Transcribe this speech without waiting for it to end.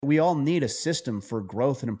we all need a system for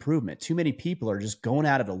growth and improvement. Too many people are just going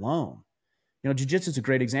at it alone. Jiu-jitsu is a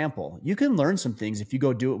great example. You can learn some things if you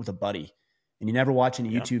go do it with a buddy and you never watch any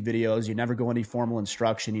YouTube videos. You never go any formal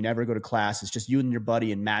instruction. You never go to class. It's just you and your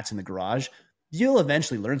buddy and mats in the garage. You'll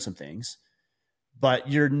eventually learn some things,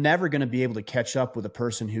 but you're never going to be able to catch up with a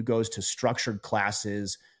person who goes to structured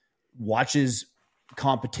classes, watches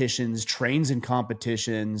competitions, trains in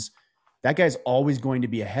competitions. That guy's always going to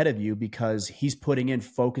be ahead of you because he's putting in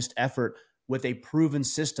focused effort with a proven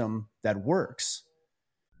system that works.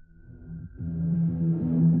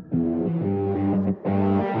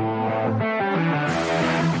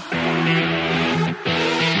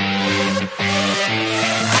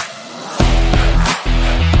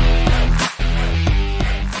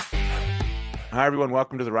 Hi, everyone.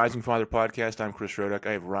 Welcome to the Rising Father podcast. I'm Chris Rodack.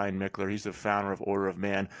 I have Ryan Michler. He's the founder of Order of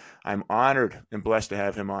Man. I'm honored and blessed to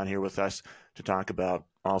have him on here with us to talk about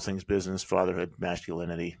all things business, fatherhood,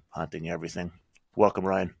 masculinity, hunting, everything. Welcome,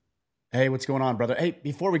 Ryan. Hey, what's going on, brother? Hey,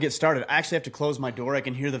 before we get started, I actually have to close my door. I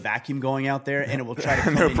can hear the vacuum going out there, and it will try to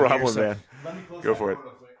come No in problem, here, so man. let me close Go my for door it.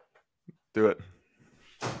 real quick. Do it.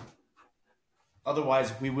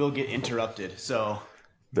 Otherwise, we will get interrupted. So,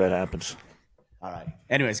 That happens. all right.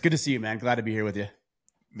 Anyways, good to see you, man. Glad to be here with you.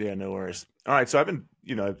 Yeah, no worries. All right, so I've been,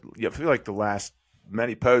 I feel like the last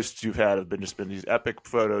many posts you've had have been these epic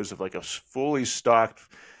photos of like a fully stocked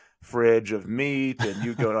fridge of meat and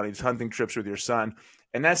you going on these hunting trips with your son.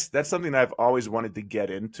 And that's something that I've always wanted to get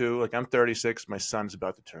into. Like, I'm 36, my son's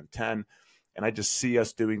about to turn 10, and I just see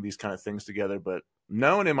us doing these kind of things together. But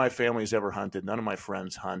no one in my family has ever hunted. None of my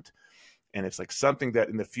friends hunt. And it's like something that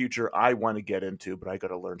in the future I want to get into, but I got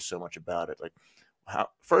to learn so much about it. Like,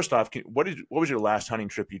 first off, what was your last hunting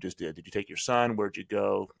trip you just did? Did you take your son? Where'd you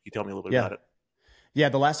go? Can you tell me a little bit about it? Yeah,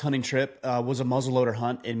 the last hunting trip was a muzzleloader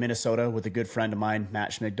hunt in Minnesota with a good friend of mine,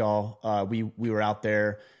 Matt Schmigdahl. We were out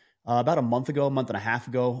there about a month and a half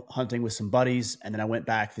ago, hunting with some buddies. And then I went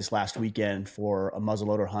back this last weekend for a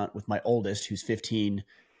muzzleloader hunt with my oldest, who's 15.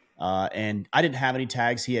 And I didn't have any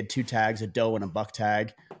tags. He had 2 tags, a doe and a buck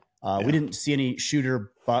tag. We didn't see any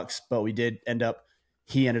shooter bucks, but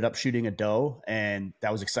he ended up shooting a doe, and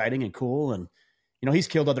that was exciting and cool. And, he's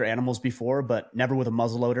killed other animals before, but never with a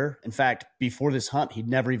muzzleloader. In fact, before this hunt, he'd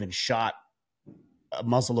never even shot a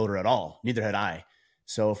muzzleloader at all. Neither had I.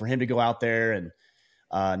 So for him to go out there and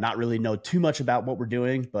not really know too much about what we're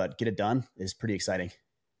doing, but get it done is pretty exciting.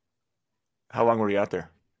 How long were you out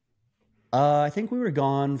there? I think we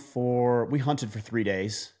hunted for 3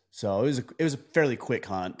 days. So it was a fairly quick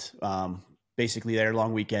hunt. Basically there,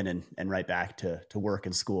 long weekend and right back to work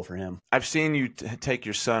and school for him. I've seen you take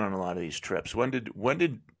your son on a lot of these trips. When did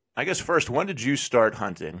you start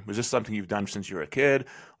hunting? Was this something you've done since you were a kid,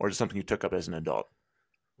 or is it something you took up as an adult?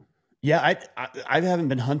 Yeah, I haven't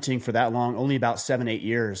been hunting for that long, only about 7-8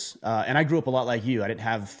 years. And I grew up a lot like you. I didn't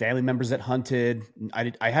have family members that hunted.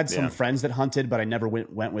 I had some friends that hunted, but I never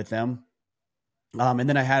went with them. And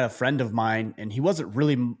then I had a friend of mine, and he was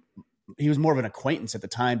more of an acquaintance at the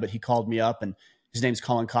time, but he called me up, and his name's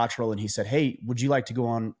Colin Cottrell. And he said, "Hey, would you like to go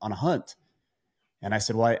on a hunt?" And I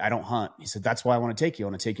said, "Well, I don't hunt." He said, "That's why I want to take you. I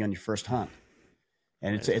want to take you on your first hunt."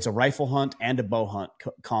 And it's a rifle hunt and a bow hunt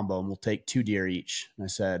combo, and we'll take 2 deer each. And I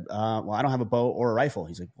said, "Well, I don't have a bow or a rifle."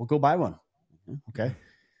 He's like, "Well, go buy one." Okay.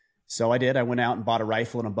 So I did. I went out and bought a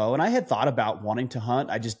rifle and a bow, and I had thought about wanting to hunt.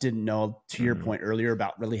 I just didn't know, to your point earlier,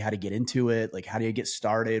 about really how to get into it. Like, how do you get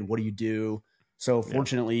started? What do you do? So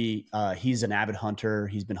fortunately, he's an avid hunter.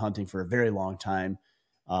 He's been hunting for a very long time.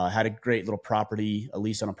 Had a great little property, a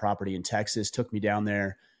lease on a property in Texas, took me down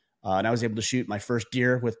there. And I was able to shoot my first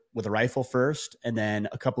deer with a rifle first. And then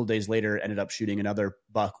a couple of days later, ended up shooting another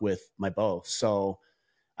buck with my bow. So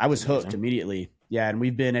I was hooked immediately. Yeah. And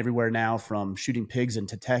we've been everywhere now, from shooting pigs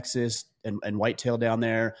into Texas and whitetail down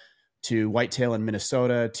there, to whitetail in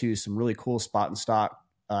Minnesota, to some really cool spot and stock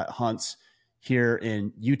hunts here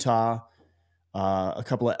in Utah. A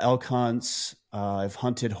couple of elk hunts. I've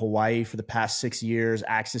hunted Hawaii for the past 6 years,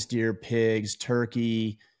 axis deer, pigs,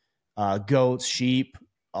 turkey, goats, sheep,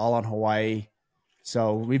 all on Hawaii.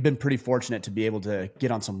 So we've been pretty fortunate to be able to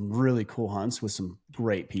get on some really cool hunts with some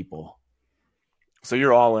great people. So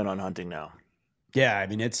you're all in on hunting now. Yeah. I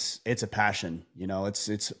mean, it's a passion, I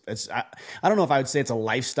don't know if I would say it's a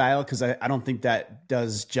lifestyle, because I don't think that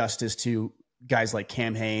does justice to guys like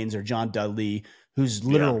Cam Hanes or John Dudley, whose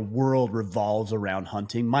literal world revolves around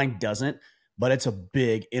hunting. Mine doesn't, but it's a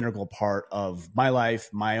big integral part of my life,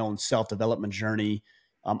 my own self-development journey.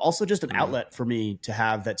 Also just an outlet for me to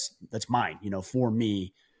have that's mine, for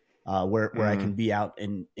me, where I can be out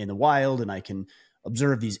in the wild, and I can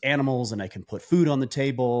observe these animals and I can put food on the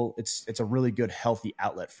table. It's a really good, healthy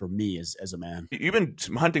outlet for me as a man. You've been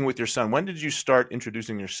hunting with your son. When did you start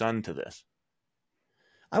introducing your son to this?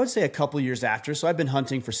 I would say a couple years after. So I've been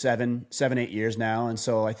hunting for 8 years now. And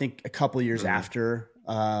so I think a couple years after,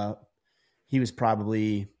 he was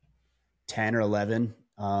probably 10 or 11.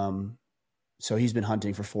 So he's been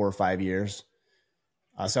hunting for 4 or 5 years.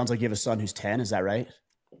 Sounds like you have a son who's 10. Is that right?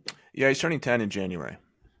 Yeah, he's turning 10 in January.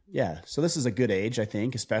 Yeah. So this is a good age, I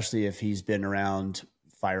think, especially if he's been around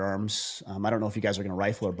firearms. I don't know if you guys are going to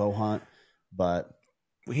rifle or bow hunt, but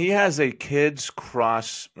he has a kid's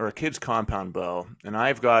cross or a kid's compound bow, and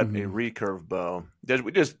I've got a recurve bow.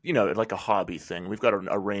 We just, like a hobby thing. We've got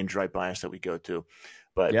a range right by us that we go to,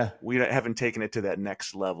 but we haven't taken it to that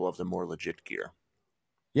next level of the more legit gear.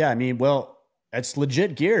 Yeah. I mean, well, it's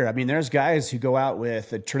legit gear. I mean, there's guys who go out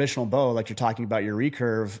with a traditional bow, like you're talking about your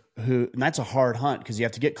recurve, and that's a hard hunt because you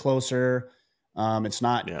have to get closer. It's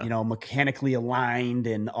not, mechanically aligned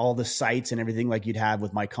and all the sights and everything like you'd have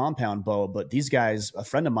with my compound bow. But these guys, a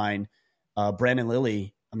friend of mine, Brandon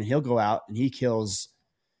Lilly, I mean, he'll go out and he kills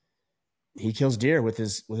deer with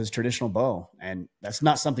his traditional bow. And that's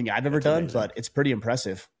not something I've ever done, amazing. But it's pretty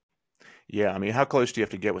impressive. Yeah. I mean, how close do you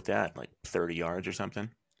have to get with that? Like 30 yards or something?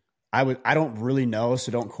 I don't really know,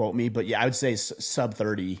 so don't quote me, but yeah, I would say sub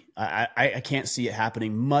 30. I can't see it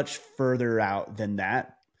happening much further out than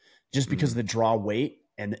that, just because of the draw weight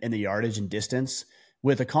and the yardage and distance.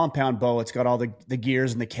 With a compound bow, it's got all the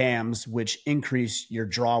gears and the cams, which increase your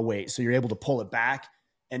draw weight. So you're able to pull it back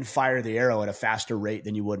and fire the arrow at a faster rate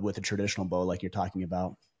than you would with a traditional bow like you're talking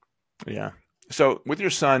about. Yeah. So with your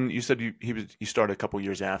son, you said he started a couple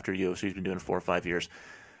years after you, so he's been doing it 4 or 5 years.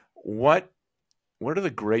 What are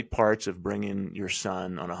the great parts of bringing your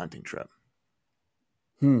son on a hunting trip?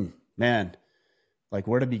 Man, like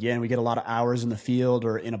where to begin? We get a lot of hours in the field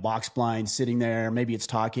or in a box blind sitting there. Maybe it's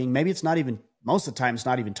talking. Maybe it's not even, most of the time it's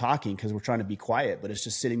not even talking because we're trying to be quiet, but it's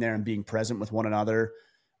just sitting there and being present with one another,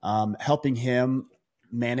 helping him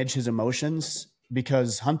manage his emotions,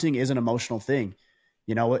 because hunting is an emotional thing.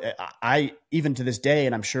 I even to this day,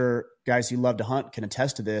 and I'm sure guys who love to hunt can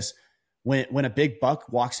attest to this, when a big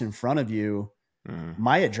buck walks in front of you,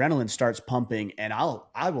 my adrenaline starts pumping and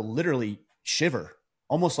I will literally shiver,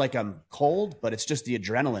 almost like I'm cold, but it's just the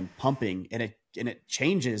adrenaline pumping, and it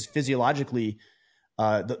changes physiologically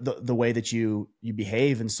the way that you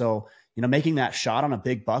behave. And so, making that shot on a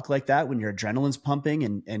big buck like that, when your adrenaline's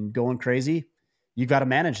pumping and going crazy, you've got to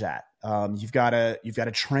manage that. You've got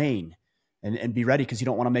to train and be ready, because you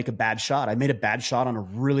don't want to make a bad shot. I made a bad shot on a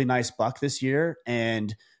really nice buck this year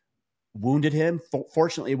and wounded him.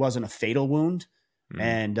 Fortunately, it wasn't a fatal wound.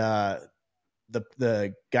 And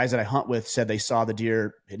the guys that I hunt with said they saw the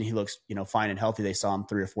deer and he looks, fine and healthy. They saw him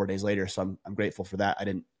 3 or 4 days later. So I'm grateful for that. I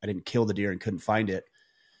didn't kill the deer and couldn't find it.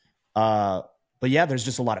 But yeah, there's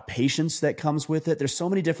just a lot of patience that comes with it. There's so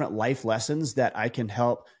many different life lessons that I can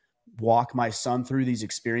help walk my son through these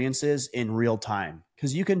experiences in real time.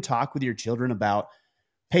 Because you can talk with your children about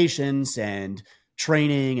patience and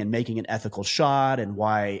training and making an ethical shot and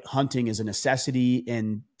why hunting is a necessity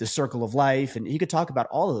in the circle of life. And you could talk about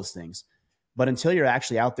all of those things. But until you're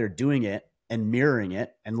actually out there doing it and mirroring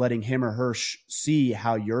it and letting him or her see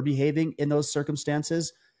how you're behaving in those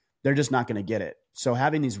circumstances, they're just not going to get it. So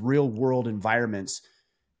having these real world environments,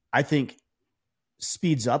 I think,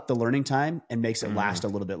 speeds up the learning time and makes it last a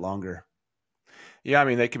little bit longer. Yeah. I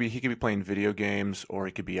mean, he could be playing video games, or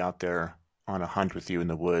he could be out there on a hunt with you in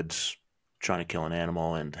the woods, trying to kill an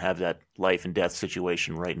animal and have that life and death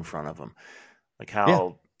situation right in front of him. Like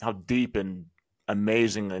how deep and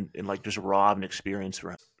amazing and like just raw of an experience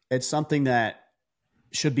for him. It's something that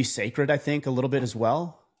should be sacred, I think, a little bit as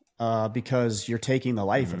well, because you're taking the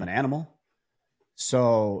life of an animal.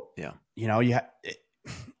 So,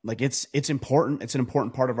 it's important. It's an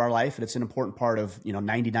important part of our life, and it's an important part of,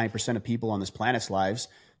 99% of people on this planet's lives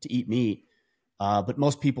to eat meat. But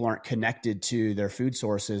most people aren't connected to their food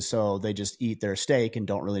sources, so they just eat their steak and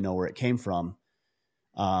don't really know where it came from.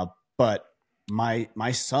 But my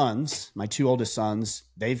 2 oldest sons,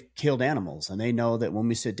 they've killed animals, and they know that when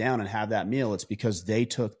we sit down and have that meal, it's because they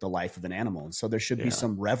took the life of an animal. And so there should be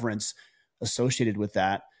some reverence associated with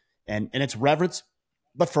that. And it's reverence,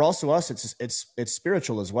 but for also us, it's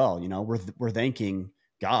spiritual as well. We're thanking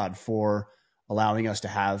God for allowing us to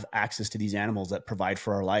have access to these animals that provide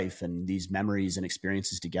for our life and these memories and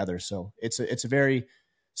experiences together. So it's a very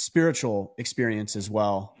spiritual experience as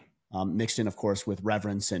well, mixed in, of course, with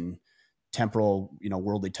reverence and temporal,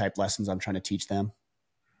 worldly type lessons I'm trying to teach them.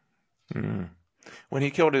 When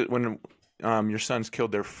he killed it, when your sons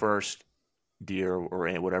killed their first deer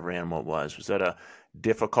or whatever animal it was? Was that a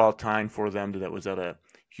difficult time for them? Was that a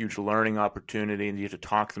huge learning opportunity, and you have to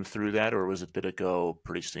talk them through that, or did it go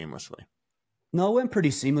pretty seamlessly? No, it went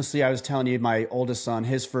pretty seamlessly. I was telling you, my oldest son,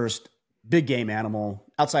 his first big game animal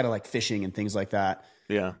outside of like fishing and things like that,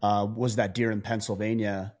 Yeah. was that deer in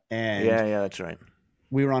Pennsylvania. And Yeah, that's right.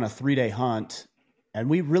 we were on a 3-day hunt and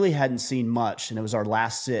we really hadn't seen much. And it was our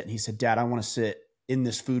last sit. And he said, Dad, I want to sit in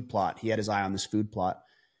this food plot. He had his eye on this food plot.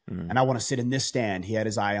 Mm-hmm. And I want to sit in this stand. He had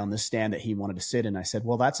his eye on this stand that he wanted to sit in. I said,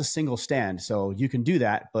 well, that's a single stand. So you can do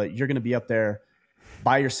that, but you're going to be up there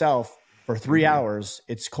by yourself for 3 hours.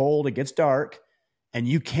 It's cold. It gets dark and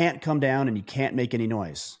you can't come down and you can't make any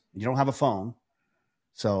noise. You don't have a phone.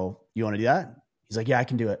 So you want to do that? He's like, yeah, I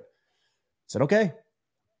can do it. I said, okay,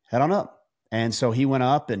 head on up. And so he went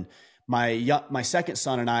up, and my second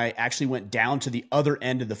son and I actually went down to the other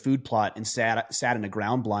end of the food plot and sat in a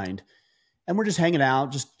ground blind, and we're just hanging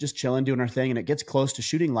out, just chilling, doing our thing. And it gets close to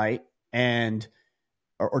shooting light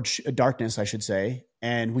or darkness, I should say.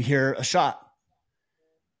 And we hear a shot,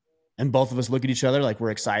 and both of us look at each other like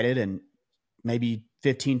we're excited. And maybe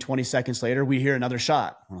 15, 20 seconds later, we hear another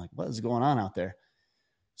shot. We're like, what is going on out there?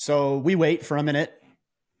 So we wait for a minute,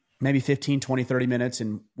 maybe 15, 20, 30 minutes.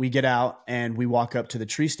 And we get out and we walk up to the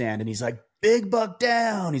tree stand, and he's like, big buck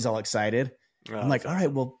down. He's all excited. Oh, I'm like, all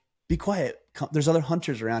right, well, be quiet. There's other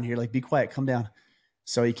hunters around here. Like, be quiet, come down.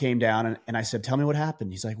 So he came down, and I said, tell me what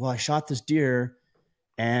happened. He's like, well, I shot this deer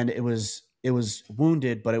and it was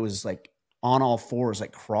wounded, but it was like on all fours,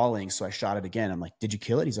 like crawling. So I shot it again. I'm like, did you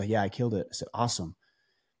kill it? He's like, yeah, I killed it. I said, awesome.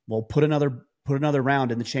 Well, put another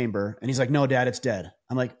round in the chamber. And he's like, no, Dad, it's dead.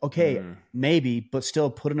 I'm like, okay, maybe, but still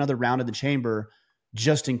put another round in the chamber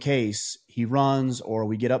just in case he runs or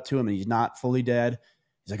we get up to him and he's not fully dead.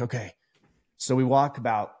 He's like, okay. So we walk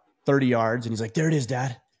about 30 yards and he's like, there it is,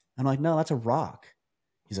 Dad. I'm like, no, that's a rock.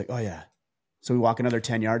 He's like, oh yeah. So we walk another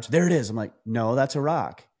 10 yards. There it is. I'm like, no, that's a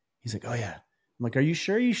rock. He's like, oh yeah. I'm like, are you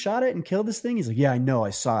sure you shot it and killed this thing? He's like, yeah, I know,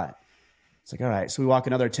 I saw it. It's like, all right. So we walk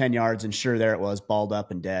another 10 yards and sure, there it was, balled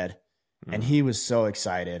up and dead. And he was so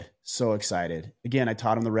excited, so excited. Again, I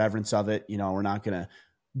taught him the reverence of it. You know, we're not going to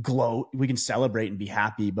gloat. We can celebrate and be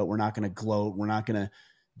happy, but we're not going to gloat. We're not going to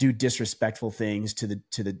do disrespectful things to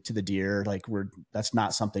the deer. Like that's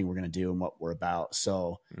not something we're going to do and what we're about.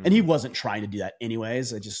 So, and he wasn't trying to do that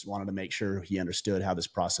anyways. I just wanted to make sure he understood how this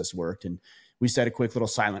process worked. And we said a quick little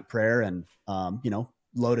silent prayer and,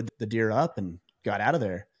 loaded the deer up and got out of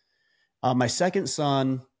there. My second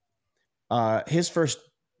son, his first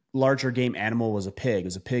larger game animal was a pig. It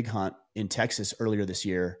was a pig hunt in Texas earlier this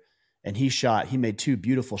year. And he made 2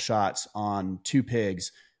 beautiful shots on 2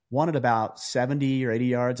 pigs, one at about 70 or 80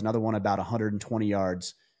 yards, another one about 120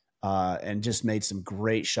 yards, and just made some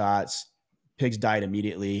great shots. Pigs died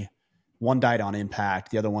immediately. One died on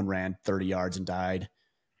impact. The other one ran 30 yards and died.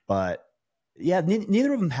 But yeah,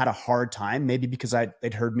 neither of them had a hard time, maybe because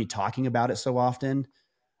they'd heard me talking about it so often.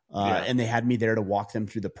 And they had me there to walk them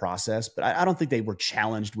through the process, but I don't think they were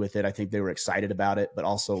challenged with it. I think they were excited about it, but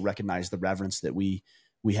also recognized the reverence that we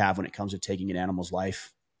have when it comes to taking an animal's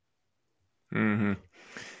life. Mm-hmm.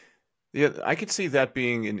 Yeah, I could see that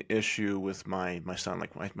being an issue with my son.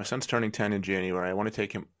 Like my son's turning 10 in January. I want to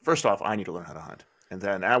take him. First off, I need to learn how to hunt. And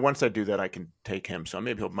then once I do that, I can take him. So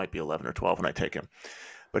maybe he might be 11 or 12 when I take him.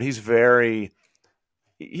 But he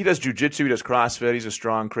does jiu-jitsu, he does CrossFit. He's a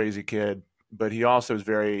strong, crazy kid. But he also is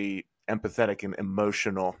very empathetic and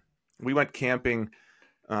emotional. We went camping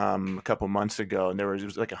a couple months ago, and it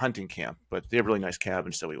was like a hunting camp, but they have really nice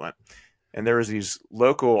cabins, so we went. And there was these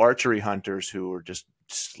local archery hunters who were just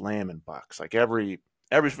slamming bucks. Like it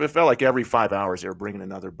felt like every 5 hours they were bringing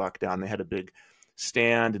another buck down. They had a big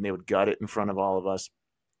stand, and they would gut it in front of all of us.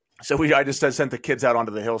 So I just sent the kids out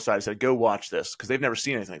onto the hillside. I said, go watch this, because they've never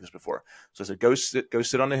seen anything like this before. So I said, go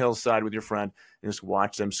sit on the hillside with your friend and just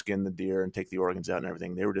watch them skin the deer and take the organs out and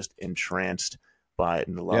everything. They were just entranced by it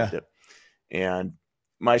and loved it. And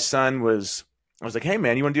my son I was like, hey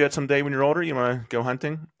man, you want to do that someday when you're older? You want to go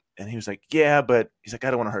hunting? And he was like, yeah, but he's like,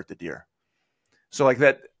 I don't want to hurt the deer. So like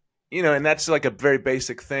that, and that's like a very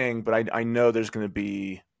basic thing, but I know there's going to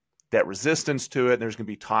be that resistance to it. And there's going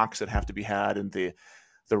to be talks that have to be had, and the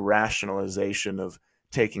rationalization of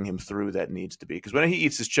taking him through that needs to be, because when he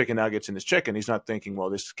eats his chicken nuggets and his chicken, he's not thinking, well,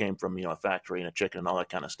 this came from, a factory and a chicken and all that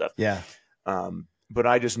kind of stuff. Yeah. But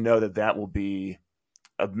I just know that will be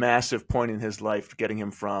a massive point in his life, getting him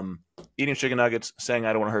from eating chicken nuggets, saying,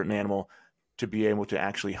 I don't want to hurt an animal, to be able to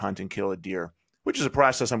actually hunt and kill a deer, which is a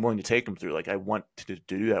process I'm willing to take him through. Like I want to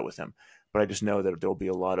do that with him, but I just know that there'll be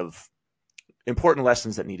a lot of important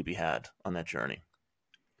lessons that need to be had on that journey.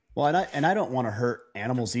 Well, and I don't want to hurt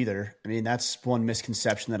animals either. I mean, that's one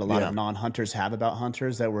misconception that a lot of Yeah. non-hunters have about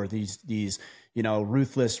hunters, that we're these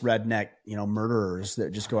ruthless redneck murderers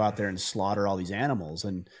that just go out there and slaughter all these animals.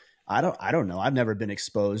 And I don't know. I've never been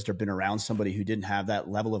exposed or been around somebody who didn't have that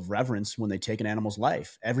level of reverence when they take an animal's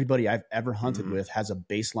life. Everybody I've ever hunted Mm-hmm. with has a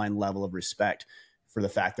baseline level of respect for the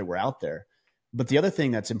fact that we're out there. But the other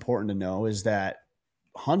thing that's important to know is that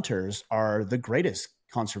hunters are the greatest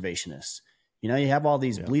conservationists. You have all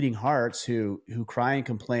these Yeah. bleeding hearts who cry and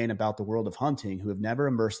complain about the world of hunting, who have never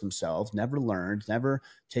immersed themselves, never learned, never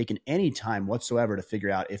taken any time whatsoever to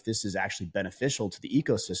figure out if this is actually beneficial to the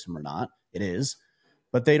ecosystem or not. It is,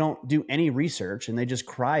 but they don't do any research, and they just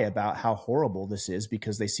cry about how horrible this is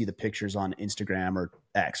because they see the pictures on Instagram or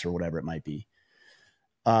X or whatever it might be.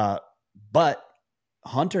 Uh, but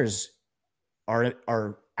hunters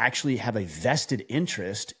are actually have a vested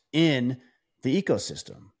interest in the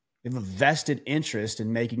ecosystem. They have a vested interest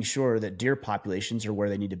in making sure that deer populations are where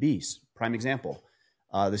they need to be. Prime example,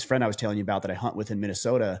 this friend I was telling you about that I hunt with in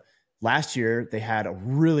Minnesota, last year they had a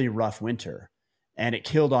really rough winter and it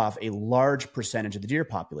killed off a large percentage of the deer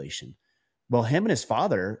population. Well, him and his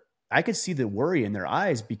father, I could see the worry in their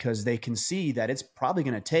eyes because they can see that it's probably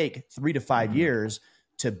going to take 3 to 5 Mm-hmm. years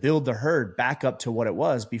to build the herd back up to what it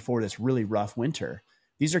was before this really rough winter.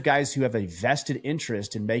 These are guys who have a vested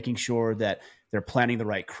interest in making sure that they're planting the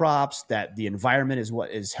right crops, that the environment is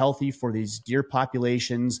what is healthy for these deer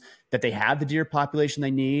populations, that they have the deer population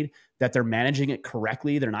they need, that they're managing it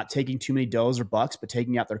correctly. They're not taking too many does or bucks, but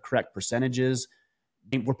taking out their correct percentages.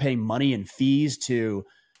 We're paying money and fees to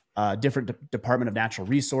different Department of Natural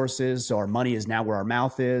Resources. So our money is now where our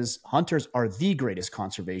mouth is. Hunters are the greatest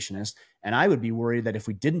conservationists. And I would be worried that if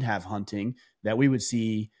we didn't have hunting, that we would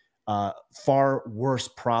see far worse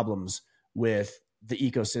problems with the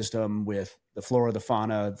ecosystem, with the flora, the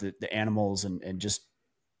fauna, the animals, and just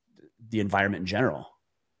the environment in general.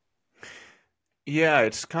 Yeah,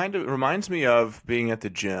 it's kind of, it reminds me of being at the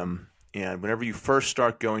gym, and whenever you first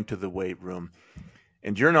start going to the weight room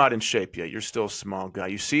and you're not in shape yet, you're still a small guy.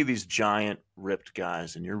 You see these giant ripped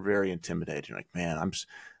guys and you're very intimidated. You're like, man,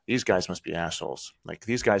 these guys must be assholes. Like,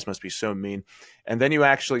 these guys must be so mean. And then you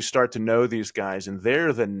actually start to know these guys, and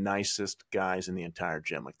they're the nicest guys in the entire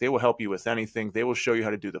gym. Like, they will help you with anything. They will show you how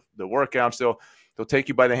to do the workouts. They'll take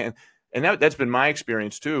you by the hand. And that's been my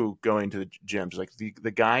experience too, going to the gyms. Like,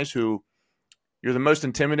 the guys who you're the most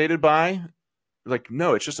intimidated by, like,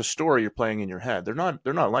 no, it's just a story you're playing in your head. They're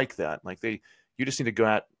not like that. Like, you just need to go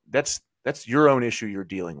out. That's your own issue you're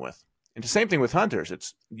dealing with. And the same thing with hunters.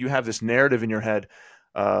 It's, you have this narrative in your head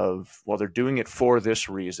of, well, they're doing it for this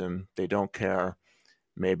reason. They don't care.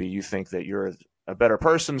 Maybe you think that you're a better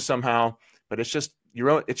person somehow, but it's just your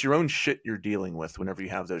own shit you're dealing with whenever you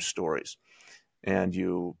have those stories, and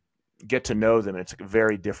you get to know them. And it's like a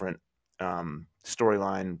very different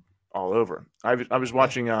storyline all over. I was Yeah.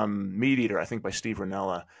 watching Meat Eater, I think by Steve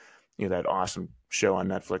Rinella, that awesome show on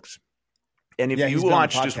Netflix. And if Yeah, you he's been on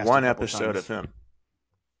the watch just podcast a one couple episode of times. him,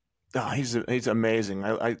 oh, he's amazing.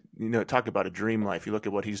 I talk about a dream life. You look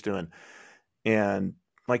at what he's doing, and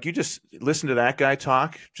like, you just listen to that guy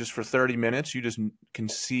talk just for 30 minutes, you just can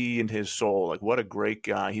see in his soul, like, what a great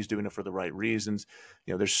guy. He's doing it for the right reasons.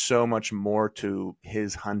 There's so much more to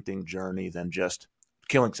his hunting journey than just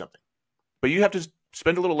killing something. But you have to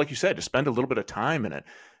spend a little, like you said, to spend a little bit of time in it,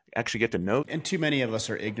 actually get to know. And too many of us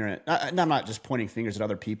are ignorant. And I'm not just pointing fingers at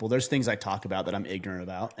other people. There's things I talk about that I'm ignorant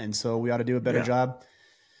about. And so we ought to do a better Yeah. job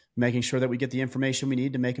making sure that we get the information we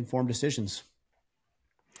need to make informed decisions.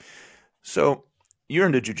 So you're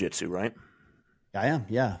into jiu-jitsu, right? I am,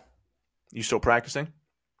 yeah. You still practicing?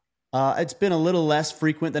 It's been a little less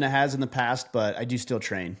frequent than it has in the past, but I do still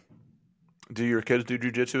train. Do your kids do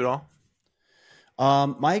jiu-jitsu at all?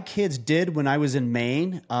 My kids did when I was in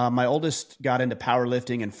Maine. My oldest got into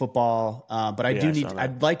powerlifting and football, but Yeah, I saw that.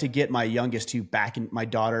 I'd like to get my youngest two back in, my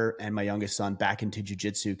daughter and my youngest son back into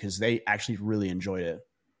jujitsu because they actually really enjoyed it.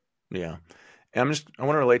 Yeah. And I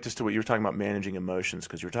want to relate this to what you were talking about, managing emotions,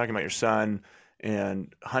 because you were talking about your son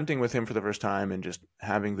and hunting with him for the first time and just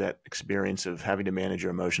having that experience of having to manage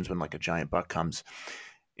your emotions when, like, a giant buck comes,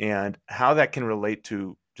 and how that can relate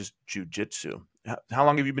to just jujitsu. How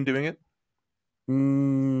long have you been doing it?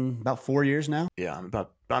 About 4 years now. Yeah, I'm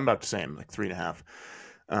about the same, like 3.5.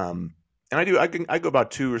 And I go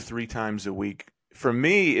about 2 or 3 times a week. For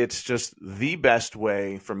me, it's just the best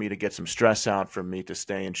way for me to get some stress out, for me to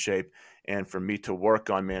stay in shape, and for me to work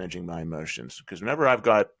on managing my emotions. Because whenever I've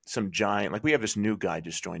got some giant, like, we have this new guy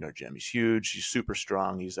just joined our gym. He's huge. He's super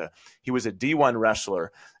strong. He was a D1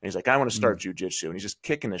 wrestler, and he's like, I want to start jujitsu, and he's just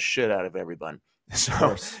kicking the shit out of everyone. Of So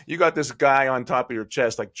course. you got this guy on top of your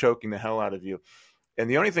chest, like, choking the hell out of you. And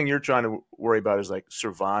the only thing you're trying to worry about is like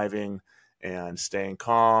surviving and staying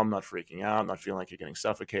calm, not freaking out, not feeling like you're getting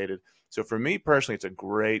suffocated. So for me personally, it's a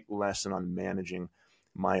great lesson on managing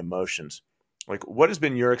my emotions. Like, what has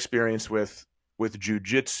been your experience with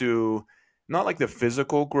jiu-jitsu? Not like the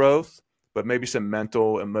physical growth, but maybe some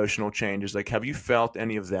mental, emotional changes. Like, have you felt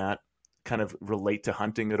any of that kind of relate to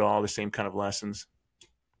hunting at all? The same kind of lessons?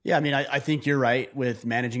 Yeah, I mean, I think you're right with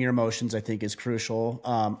managing your emotions, I think is crucial.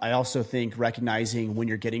 I also think recognizing when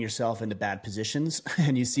you're getting yourself into bad positions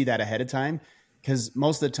and you see that ahead of time. Because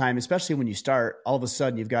most of the time, especially when you start, all of a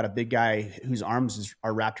sudden you've got a big guy whose arms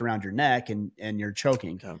are wrapped around your neck and you're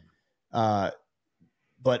choking. Yeah. Uh,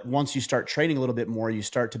 but once you start training a little bit more, you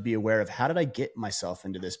start to be aware of how did I get myself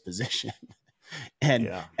into this position? and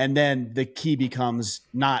Yeah. and then the key becomes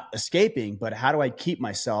not escaping, but how do I keep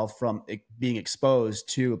myself from being exposed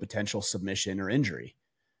to a potential submission or injury?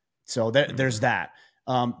 So there's that.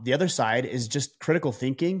 The other side is just critical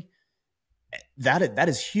thinking. That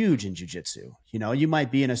is huge in jiu-jitsu. You know, you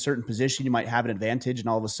might be in a certain position, you might have an advantage, and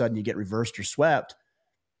all of a sudden you get reversed or swept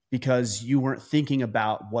because you weren't thinking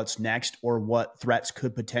about what's next or what threats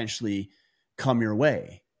could potentially come your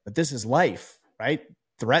way. But this is life, right?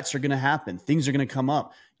 Threats are going to happen. Things are going to come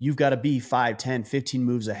up. You've got to be 5, 10, 15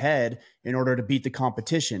 moves ahead in order to beat the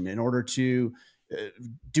competition, in order to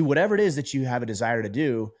do whatever it is that you have a desire to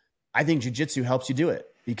do. I think jiu-jitsu helps you do it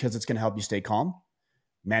because it's going to help you stay calm,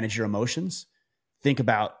 manage your emotions, think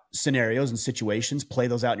about scenarios and situations, play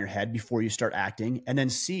those out in your head before you start acting, and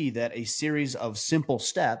then see that a series of simple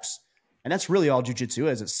steps, and that's really all jiu-jitsu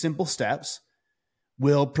is, it's simple steps,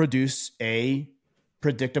 will produce a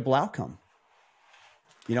predictable outcome.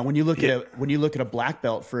 You know, when you look at a black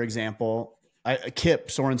belt, for example, Kip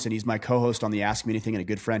Sorensen, he's my co-host on the Ask Me Anything and a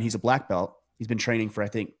good friend. He's a black belt. He's been training for, I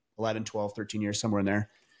think, 11, 12, 13 years, somewhere in there.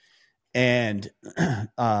 And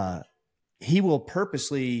he will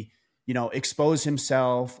purposely, expose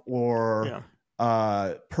himself or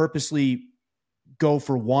purposely go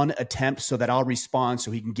for one attempt so that I'll respond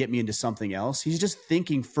so he can get me into something else. He's just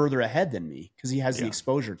thinking further ahead than me because he has the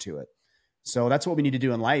exposure to it. So that's what we need to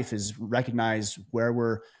do in life is recognize where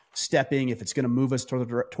we're stepping, if it's going to move us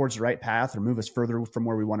towards the right path or move us further from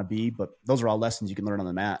where we want to be. But those are all lessons you can learn on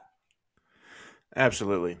the mat.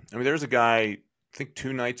 Absolutely. I mean, there's a guy, I think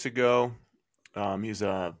 2 nights ago, he's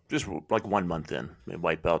just like 1 month in,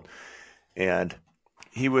 white belt. And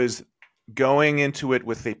he was going into it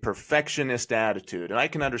with a perfectionist attitude. And I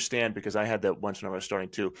can understand because I had that once when I was starting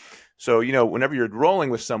too. So, whenever you're rolling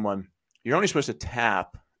with someone, you're only supposed to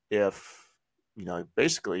tap if,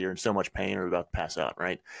 basically you're in so much pain or about to pass out,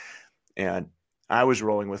 right? And I was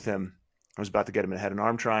rolling with him. I was about to get him in a head and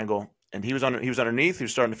arm triangle. And he was underneath. He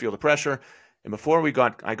was starting to feel the pressure. And before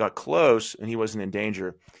I got close and he wasn't in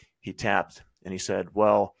danger, he tapped and he said,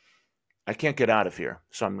 well, I can't get out of here.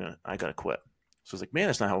 So I got to quit. So I was like, man,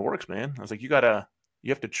 that's not how it works, man. I was like, you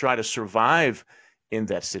have to try to survive in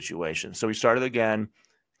that situation. So we started again.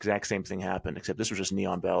 Exact same thing happened, except this was just knee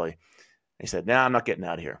on belly. He said, nah, I'm not getting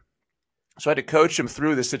out of here. So I had to coach him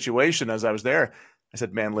through the situation as I was there. I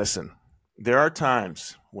said, man, listen, there are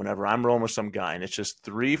times whenever I'm rolling with some guy and it's just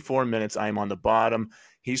 3-4 minutes, I'm on the bottom,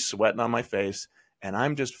 he's sweating on my face, and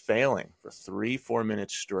I'm just failing for 3-4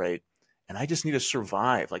 minutes straight. And I just need to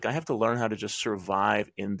survive. Like I have to learn how to just survive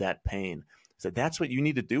in that pain. So that's what you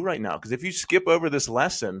need to do right now. Because if you skip over this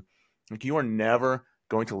lesson, like you are never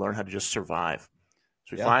going to learn how to just survive.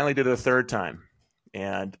 So we finally did it a third time.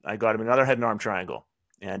 And I got him another head and arm triangle.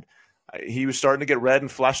 And he was starting to get red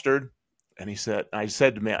and flustered. And I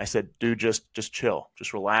said to me, dude, just chill,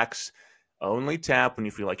 just relax. Only tap when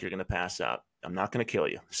you feel like you're going to pass out. I'm not going to kill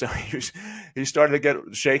you. So he started to get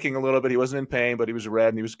shaking a little bit. He wasn't in pain, but he was red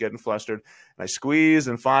and he was getting flustered. And I squeezed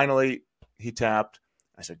and finally he tapped.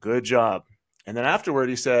 I said, good job. And then afterward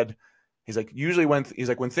he's like, usually when I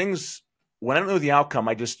don't know the outcome,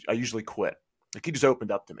 I usually quit. Like he just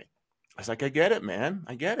opened up to me. I was like, I get it, man.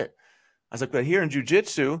 I get it. I was like, but here in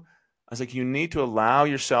jiu-jitsu, I was like, you need to allow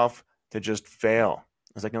yourself to just fail.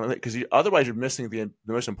 I was like, because otherwise you're missing the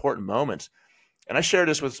most important moments. And I shared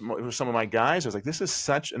this with some of my guys. I was like, this is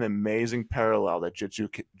such an amazing parallel that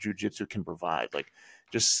jiu-jitsu can provide. Like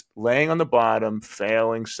just laying on the bottom,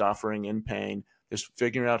 failing, suffering, in pain, just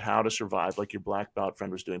figuring out how to survive like your black belt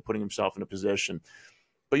friend was doing, putting himself in a position.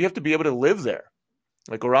 But you have to be able to live there.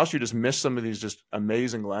 Like, or else you just miss some of these just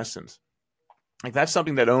amazing lessons. Like that's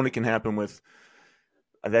something that only can happen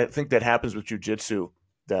I think that happens with jiu-jitsu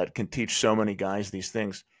that can teach so many guys these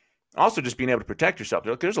things. Also, just being able to protect yourself.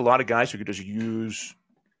 There's a lot of guys who could just use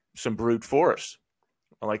some brute force.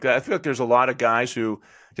 Like that. I feel like there's a lot of guys who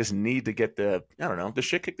just need to get the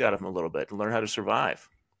shit kicked out of them a little bit and learn how to survive.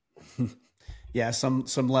 Yeah, some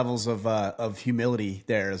levels of humility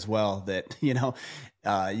there as well. That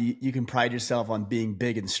you can pride yourself on being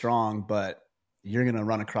big and strong, but you're going to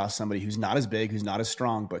run across somebody who's not as big, who's not as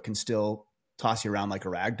strong, but can still toss you around like a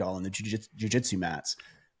rag doll in the jiu-jitsu mats.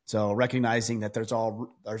 So recognizing that there's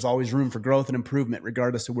always room for growth and improvement,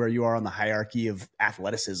 regardless of where you are on the hierarchy of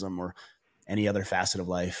athleticism or any other facet of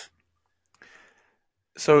life.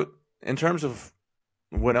 So in terms of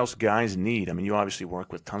what else guys need, I mean, you obviously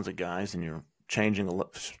work with tons of guys, and you're changing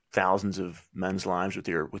thousands of men's lives with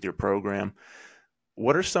your program.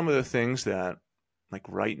 What are some of the things that, like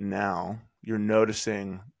right now, you're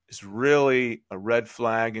noticing is really a red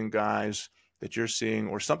flag in guys that you're seeing,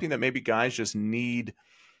 or something that maybe guys just need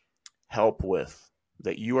help with,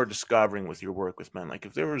 that you are discovering with your work with men? Like,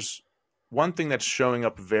 if there was one thing that's showing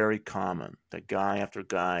up very common that guy after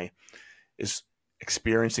guy is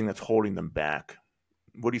experiencing that's holding them back,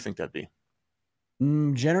 what do you think that'd be?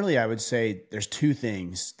 Generally, I would say there's two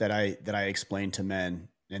things that I explain to men,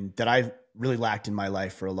 and that I've really lacked in my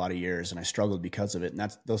life for a lot of years, and I struggled because of it.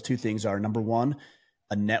 And those two things are, number one,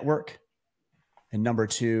 a network, and number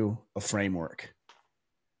two, a framework.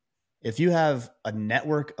 If you have a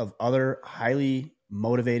network of other highly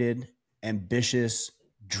motivated, ambitious,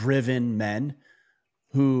 driven men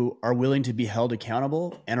who are willing to be held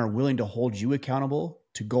accountable and are willing to hold you accountable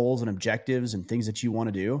to goals and objectives and things that you want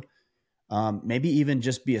to do, maybe even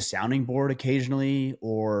just be a sounding board occasionally.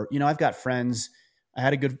 Or, I've got friends. I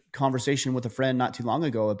had a good conversation with a friend not too long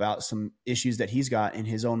ago about some issues that he's got in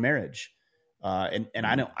his own marriage. And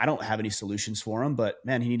I don't have any solutions for him, but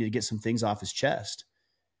man, he needed to get some things off his chest.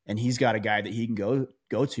 And he's got a guy that he can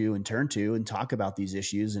go to and turn to and talk about these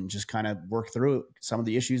issues and just kind of work through some of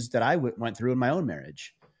the issues that I went through in my own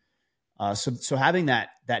marriage. So having that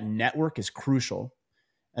network is crucial.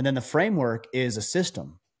 And then the framework is a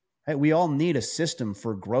system. Right? We all need a system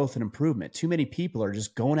for growth and improvement. Too many people are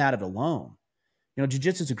just going at it alone.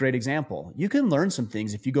 Jiu-jitsu is a great example. You can learn some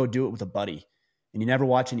things if you go do it with a buddy, and you never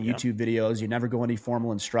watch any YouTube videos. You never go any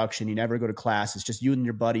formal instruction. You never go to class. It's just you and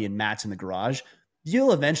your buddy and mats in the garage.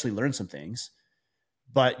 You'll eventually learn some things,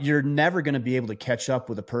 but you're never going to be able to catch up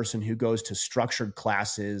with a person who goes to structured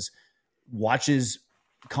classes, watches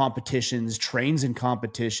competitions, trains in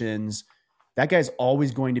competitions. That guy's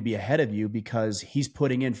always going to be ahead of you because he's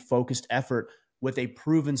putting in focused effort with a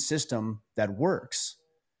proven system that works.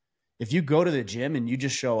 If you go to the gym and you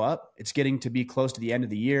just show up, it's getting to be close to the end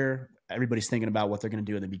of the year. Everybody's thinking about what they're going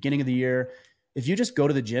to do in the beginning of the year. If you just go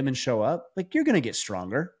to the gym and show up, like, you're going to get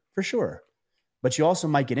stronger for sure. But you also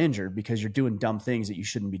might get injured because you're doing dumb things that you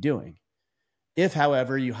shouldn't be doing. If,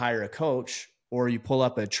 however, you hire a coach or you pull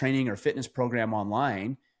up a training or fitness program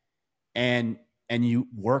online and you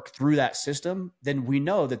work through that system, then we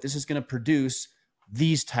know that this is going to produce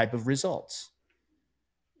these type of results.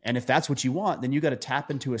 And if that's what you want, then you got to tap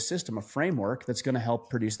into a system, a framework that's going to help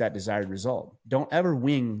produce that desired result. Don't ever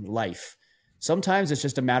wing life. Sometimes it's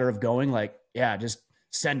just a matter of going like, yeah, just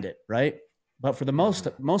send it, right? But for the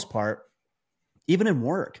most part, even in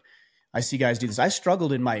work, I see guys do this. I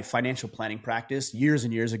struggled in my financial planning practice years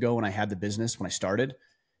and years ago when I had the business, when I started,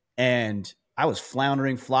 and I was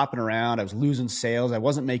floundering, flopping around. I was losing sales. I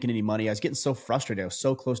wasn't making any money. I was getting so frustrated. I was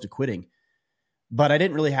so close to quitting, but I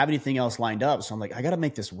didn't really have anything else lined up. So I'm like, I got to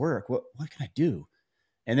make this work. What can I do?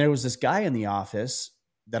 And there was this guy in the office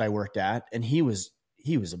that I worked at, and he was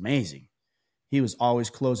amazing. He was always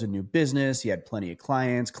closing new business. He had plenty of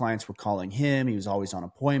clients. Clients were calling him. He was always on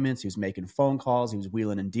appointments. He was making phone calls. He was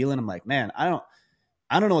wheeling and dealing. I'm like, man, I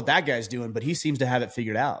don't know what that guy's doing, but he seems to have it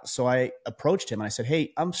figured out. So I approached him and I said,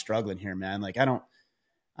 hey, I'm struggling here, man. Like, I don't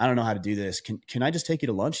know how to do this. Can I just take you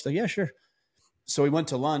to lunch? He's like, yeah, sure. So we went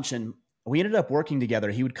to lunch and we ended up working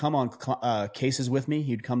together. He would come on cases with me.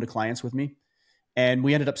 He'd come to clients with me. And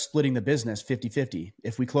we ended up splitting the business 50-50.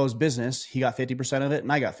 If we closed business, he got 50% of it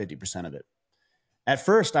and I got 50% of it. At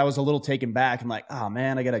first, I was a little taken back. I'm like, oh,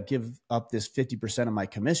 man, I got to give up this 50% of my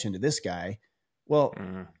commission to this guy. Well,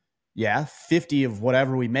 yeah, 50 of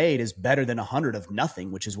whatever we made is better than 100 of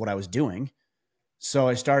nothing, which is what I was doing. So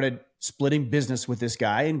I started splitting business with this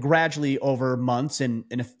guy, and gradually over months and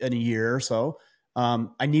in a year or so,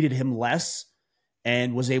 I needed him less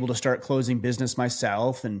and was able to start closing business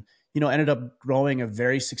myself, and ended up growing a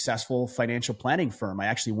very successful financial planning firm. I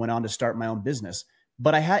actually went on to start my own business.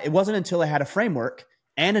 But it wasn't until I had a framework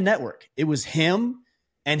and a network. It was him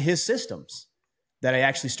and his systems that I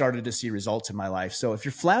actually started to see results in my life. So if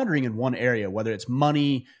you're floundering in one area, whether it's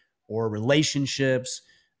money or relationships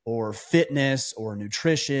or fitness or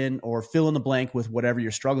nutrition or fill in the blank with whatever you're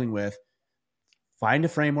struggling with, find a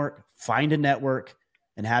framework, find a network,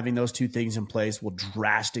 and having those two things in place will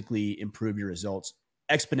drastically improve your results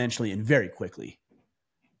exponentially and very quickly.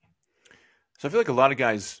 So I feel like a lot of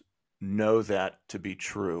guys know that to be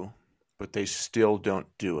true, but they still don't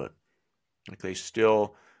do it. Like they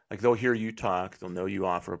still, like they'll hear you talk, they'll know you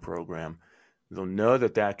offer a program, they'll know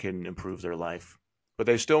that that can improve their life, but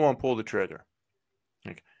they still won't pull the trigger.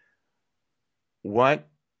 Like, what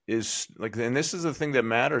is like, and this is the thing that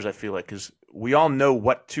matters, I feel like, because we all know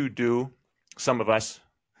what to do. Some of us,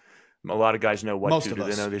 a lot of guys know what Most to of do.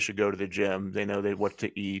 They us. know they should go to the gym. They know what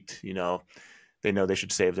to eat. They know they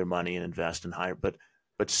should save their money and invest and hire. But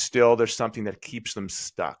still, there's something that keeps them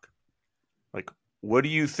stuck. Like, what do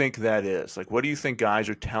you think that is? Like, what do you think guys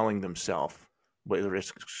are telling themselves, whether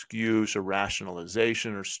it's excuse or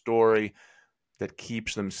rationalization or story, that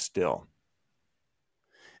keeps them still?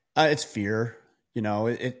 It's fear.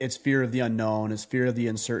 It's fear of the unknown. It's fear of the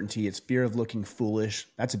uncertainty. It's fear of looking foolish.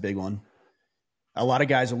 That's a big one. A lot of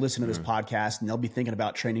guys will listen to this podcast and they'll be thinking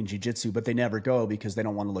about training jiu-jitsu, but they never go because they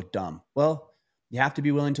don't want to look dumb. Well, you have to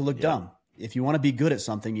be willing to look dumb. If you want to be good at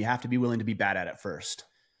something, you have to be willing to be bad at it first.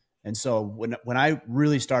 And so when I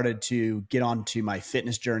really started to get onto my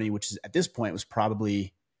fitness journey, which is at this point was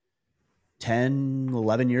probably 10,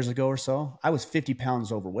 11 years ago or so, I was 50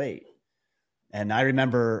 pounds overweight. And I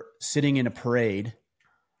remember sitting in a parade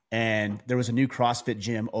and there was a new CrossFit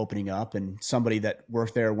gym opening up and somebody that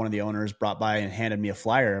worked there, one of the owners, brought by and handed me a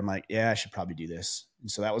flyer. I'm like, yeah, I should probably do this.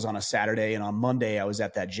 And so that was on a Saturday. And on Monday, I was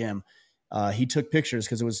at that gym. He took pictures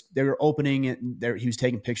because they were opening it. He was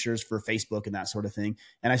taking pictures for Facebook and that sort of thing.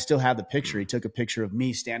 And I still have the picture. He took a picture of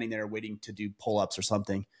me standing there waiting to do pull-ups or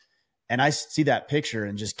something. And I see that picture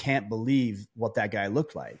and just can't believe what that guy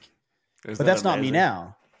looked like. But that's not me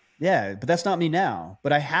now. Yeah, but that's not me now.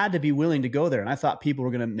 But I had to be willing to go there. And I thought people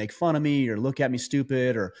were going to make fun of me or look at me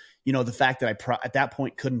stupid or, the fact that I at that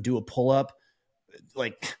point couldn't do a pull-up.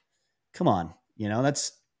 Like, come on,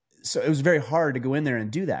 so it was very hard to go in there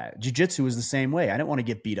and do that. Jiu-jitsu was the same way. I didn't want to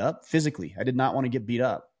get beat up physically. I did not want to get beat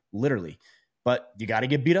up, literally. But you got to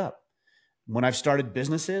get beat up. When I've started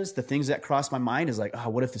businesses, the things that cross my mind is like, oh,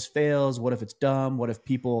 what if this fails? What if it's dumb? What if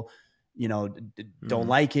people don't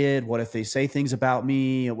like it? What if they say things about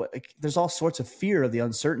me? There's all sorts of fear of the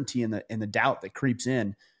uncertainty and the doubt that creeps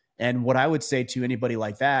in. And what I would say to anybody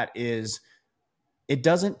like that is it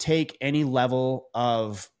doesn't take any level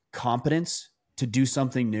of competence to do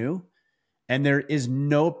something new. And there is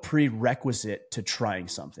no prerequisite to trying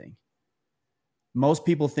something. Most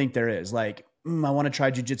people think there is like, I want to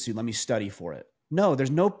try jiu-jitsu. Let me study for it. No,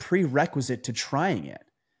 there's no prerequisite to trying it.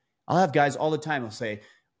 I'll have guys all the time will say,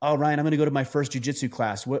 oh, Ryan, I'm going to go to my first jiu-jitsu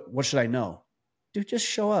class. What should I know? Dude, just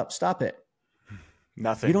show up. Stop it.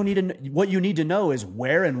 Nothing. You don't need to. What you need to know is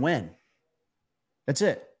where and when. That's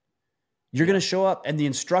it. You're going to show up and the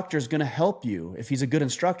instructor is going to help you. If he's a good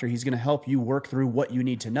instructor, he's going to help you work through what you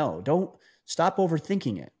need to know. Don't stop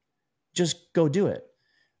overthinking it. Just go do it.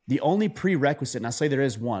 The only prerequisite, and I'll say there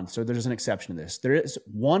is one, so there's an exception to this. There is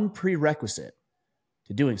one prerequisite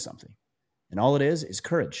to doing something. And all it is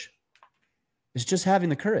courage. It's just having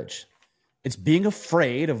the courage. It's being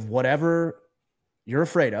afraid of whatever you're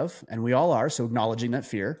afraid of, and we all are, so acknowledging that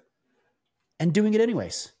fear and doing it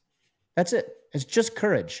anyways. That's it. It's just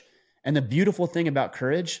courage. And the beautiful thing about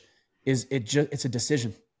courage is it's a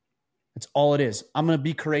decision. That's all it is. I'm going to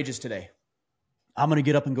be courageous today. I'm going to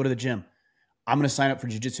get up and go to the gym. I'm going to sign up for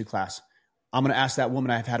jiu-jitsu class. I'm going to ask that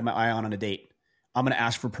woman I've had my eye on a date. I'm going to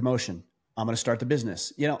ask for promotion. I'm going to start the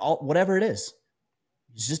business. Whatever it is.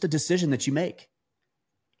 It's just a decision that you make.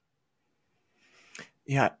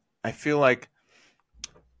 Yeah, I feel like,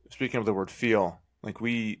 speaking of the word feel, like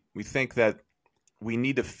we think that we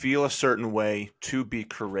need to feel a certain way to be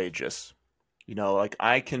courageous. Like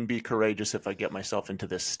I can be courageous if I get myself into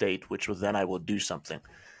this state, which then I will do something.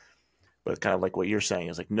 But kind of like what you're saying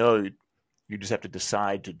is like, no, you just have to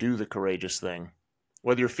decide to do the courageous thing,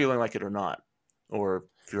 whether you're feeling like it or not, or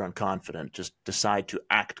if you're unconfident, just decide to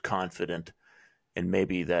act confident. And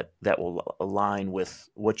maybe that will align with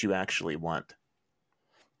what you actually want.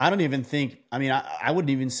 I don't even think, I wouldn't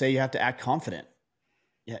even say you have to act confident.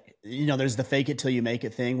 Yeah. There's the fake it till you make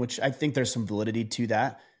it thing, which I think there's some validity to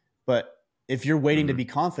that. But if you're waiting to be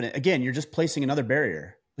confident, again, you're just placing another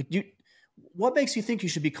barrier. What makes you think you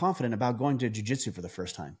should be confident about going to jiu-jitsu for the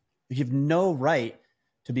first time? You have no right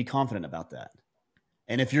to be confident about that.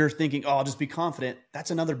 And if you're thinking, oh, I'll just be confident,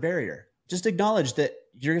 that's another barrier. Just acknowledge that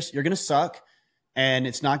you're going to suck and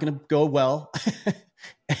it's not going to go well,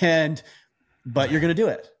 but you're going to do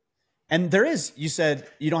it. And you said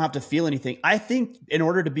you don't have to feel anything. I think in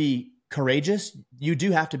order to be courageous, you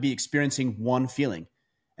do have to be experiencing one feeling,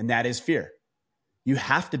 and that is fear. You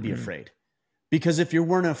have to be afraid, because if you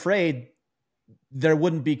weren't afraid, there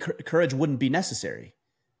wouldn't be courage wouldn't be necessary.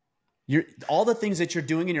 All the things that you're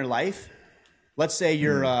doing in your life. Let's say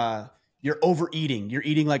you're overeating. You're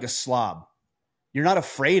eating like a slob. You're not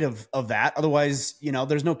afraid of that. Otherwise,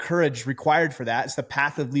 there's no courage required for that. It's the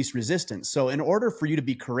path of least resistance. So in order for you to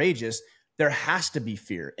be courageous, there has to be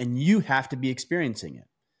fear, and you have to be experiencing it.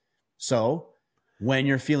 So when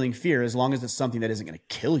you're feeling fear, as long as it's something that isn't going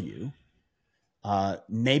to kill you,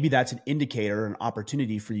 maybe that's an indicator, an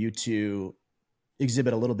opportunity for you to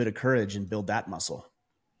exhibit a little bit of courage and build that muscle.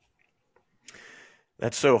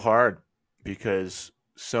 That's so hard because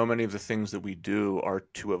so many of the things that we do are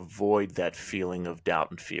to avoid that feeling of doubt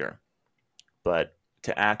and fear. But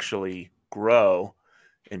to actually grow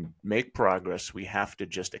and make progress, we have to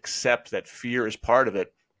just accept that fear is part of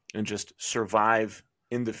it and just survive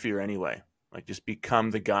in the fear anyway. Like just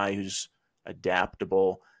become the guy who's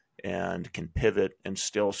adaptable and can pivot and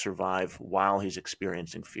still survive while he's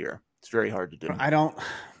experiencing fear. It's very hard to do.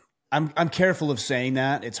 I'm careful of saying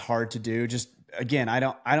that. It's hard to do. Just again,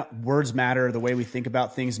 words matter. The way we think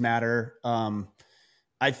about things matter.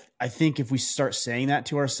 I think if we start saying that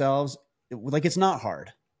to ourselves, it's not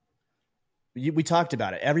hard. We talked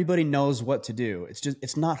about it. Everybody knows what to do.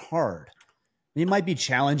 It's not hard. It might be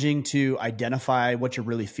challenging to identify what you're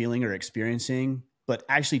really feeling or experiencing, but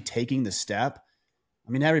actually taking the step.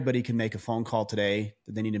 I mean, everybody can make a phone call today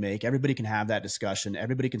that they need to make. Everybody can have that discussion.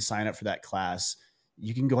 Everybody can sign up for that class.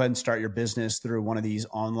 You can go ahead and start your business through one of these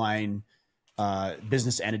online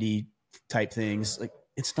business entity type things. Like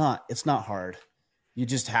it's not hard. You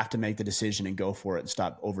just have to make the decision and go for it and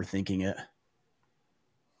stop overthinking it.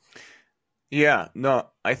 Yeah, no,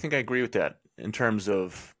 I think I agree with that in terms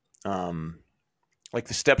of like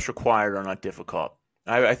the steps required are not difficult.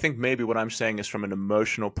 I think maybe what I'm saying is from an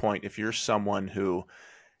emotional point, if you're someone who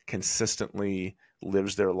consistently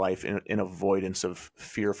lives their life in avoidance of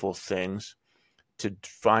fearful things, to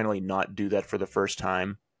finally not do that for the first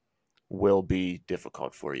time will be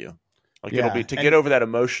difficult for you. Like it'll be to get over that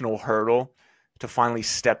emotional hurdle to finally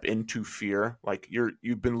step into fear. Like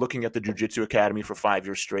you've been looking at the Jiu-Jitsu Academy for 5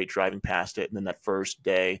 years straight, driving past it. And then that first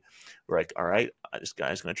day, we're like, all right, this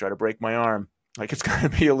guy's going to try to break my arm. Like it's going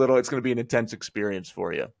to be an intense experience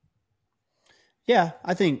for you. Yeah,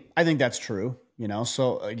 I think that's true.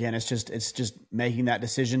 So again, it's just making that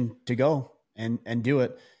decision to go and do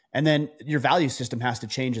it. And then your value system has to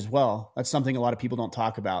change as well. That's something a lot of people don't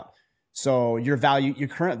talk about. So your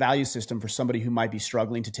current value system for somebody who might be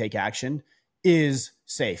struggling to take action is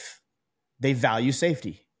safe. They value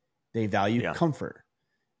safety. They value comfort.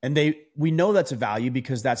 And we know that's a value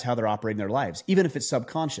because that's how they're operating their lives, even if it's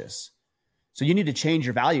subconscious. So you need to change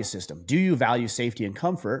your value system. Do you value safety and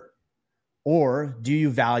comfort, or do you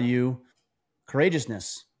value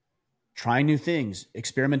courageousness, trying new things,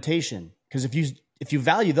 experimentation? Because if you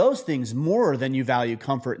value those things more than you value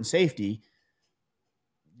comfort and safety,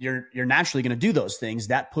 you're naturally going to do those things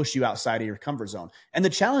that push you outside of your comfort zone. And the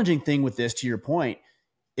challenging thing with this, to your point,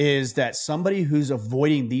 is that somebody who's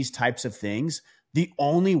avoiding these types of things, the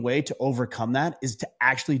only way to overcome that is to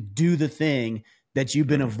actually do the thing that you've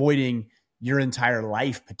been avoiding your entire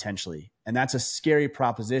life potentially. And that's a scary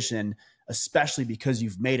proposition, especially because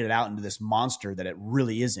you've made it out into this monster that it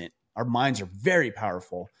really isn't. Our minds are very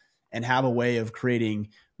powerful and have a way of creating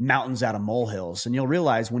mountains out of molehills. And you'll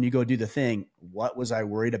realize when you go do the thing, what was I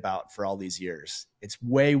worried about for all these years? It's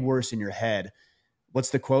way worse in your head. What's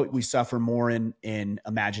the quote? We suffer more in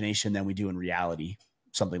imagination than we do in reality,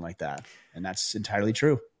 something like that. And that's entirely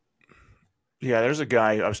true. Yeah, there's a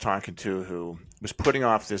guy I was talking to who was putting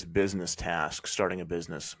off this business task, starting a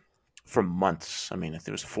business, for months. I mean, it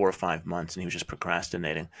was 4 or 5 months, and he was just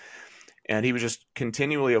procrastinating. And he was just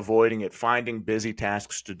continually avoiding it, finding busy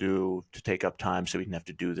tasks to do to take up time so he didn't have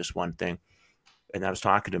to do this one thing. And I was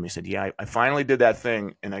talking to him. He said, yeah, I finally did that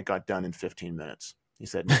thing, and I got done in 15 minutes. He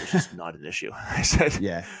said, no, it's just not an issue. I said,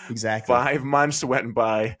 yeah, exactly. 5 months went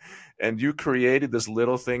by, and you created this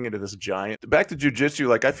little thing into this giant. Back to jiu-jitsu,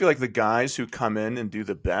 like I feel like the guys who come in and do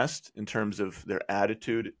the best in terms of their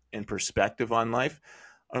attitude and perspective on life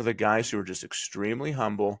are the guys who are just extremely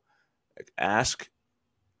humble, ask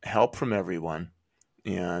help from everyone,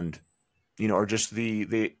 and or just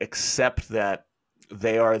they accept that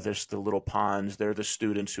they are the little pawns. They're the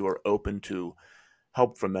students who are open to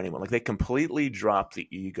help from anyone. Like they completely drop the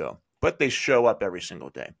ego, but they show up every single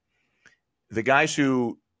day. The guys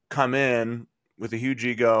who come in with a huge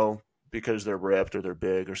ego because they're ripped or they're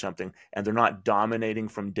big or something, and they're not dominating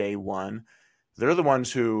from day one, they're the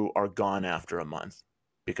ones who are gone after a month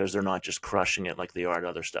because they're not just crushing it like they are at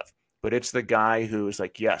other stuff. But it's the guy who is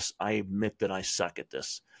like, yes, I admit that I suck at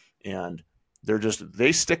this. And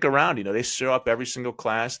they stick around. They show up every single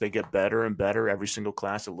class. They get better and better every single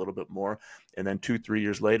class, a little bit more. And then 2-3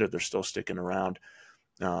 years later, they're still sticking around.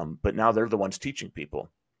 But now they're the ones teaching people.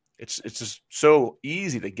 It's just so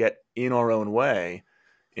easy to get in our own way.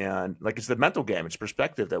 And like, it's the mental game, it's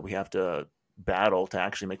perspective that we have to battle to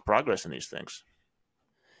actually make progress in these things.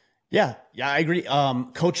 Yeah, I agree.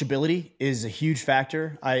 Coachability is a huge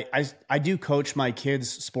factor. I do coach my kids'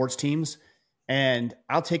 sports teams, and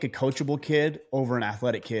I'll take a coachable kid over an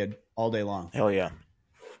athletic kid all day long. Hell yeah.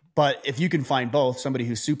 But if you can find both, somebody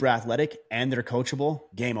who's super athletic and they're coachable,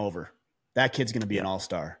 game over. That kid's going to be an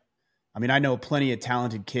all-star. I mean, I know plenty of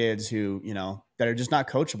talented kids who, that are just not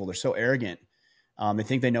coachable. They're so arrogant. They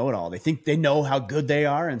think they know it all. They think they know how good they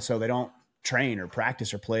are, and so they don't train or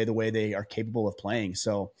practice or play the way they are capable of playing.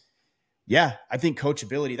 So, yeah, I think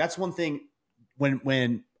coachability, that's one thing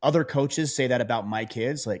when other coaches say that about my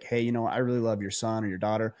kids, like, hey, I really love your son or your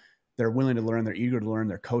daughter. They're willing to learn. They're eager to learn.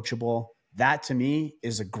 They're coachable. That to me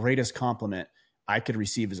is the greatest compliment I could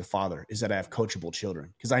receive as a father, is that I have coachable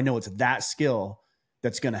children, because I know it's that skill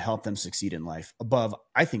that's going to help them succeed in life above,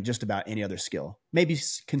 I think, just about any other skill. Maybe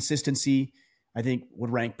consistency, I think, would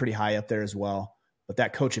rank pretty high up there as well. But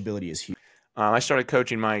that coachability is huge. I started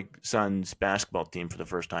coaching my son's basketball team for the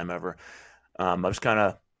first time ever. I was kind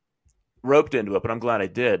of roped into it, but I'm glad I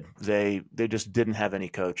did. They just didn't have any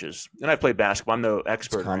coaches. And I played basketball. I'm no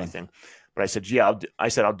expert or anything. But I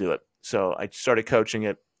said, I'll do it. So I started coaching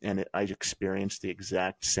it, and I experienced the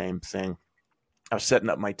exact same thing. I was setting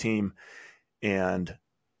up my team, and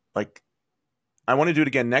like, I want to do it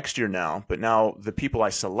again next year now, but now the people I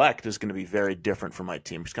select is going to be very different from my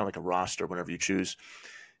team. It's kind of like a roster whenever you choose,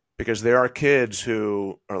 because there are kids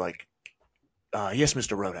who are like, yes,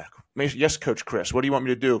 Mr. Rodack. Yes, Coach Chris. What do you want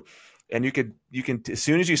me to do? And you can, as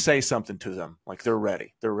soon as you say something to them, like, they're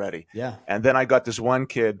ready. Yeah. And then I got this one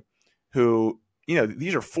kid who,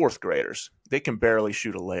 these are fourth graders. They can barely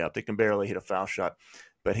shoot a layup. They can barely hit a foul shot,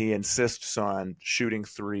 but he insists on shooting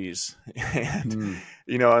threes and,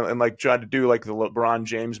 and like tried to do like the LeBron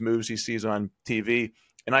James moves he sees on TV.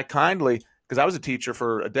 And I kindly, because I was a teacher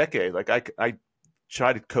for a decade, like I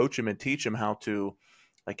try to coach him and teach him how to,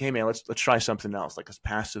 like, hey man, let's try something else. Like, let's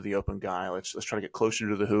pass to the open guy. Let's try to get closer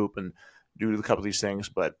to the hoop and do a couple of these things,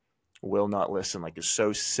 but will not listen. Like, is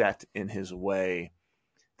so set in his way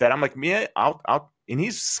that I'm like, yeah, I'll, and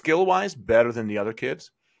he's skill wise better than the other kids,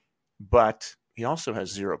 but he also has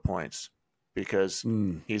 0 points because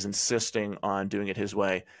he's insisting on doing it his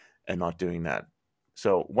way and not doing that.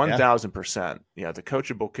 So 1000%. Yeah. The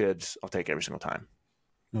coachable kids, I'll take every single time.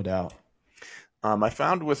 No doubt. I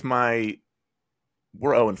found with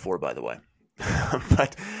we're 0-4, by the way,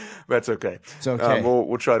 but that's okay. It's okay.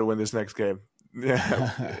 We'll try to win this next game.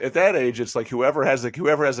 Yeah. At that age, it's like whoever has a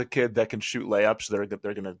kid that can shoot layups, they're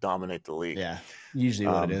going to dominate the league. Yeah. Usually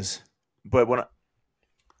what it is. But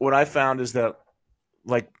what I found is that,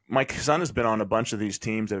 like, my son has been on a bunch of these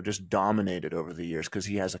teams that have just dominated over the years because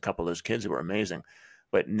he has a couple of those kids who are amazing.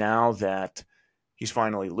 But now that he's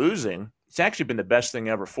finally losing, it's actually been the best thing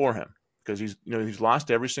ever for him, because he's lost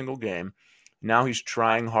every single game. Now he's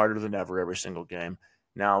trying harder than ever every single game.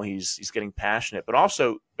 Now he's getting passionate, but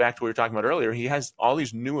also back to what we were talking about earlier, he has all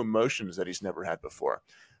these new emotions that he's never had before,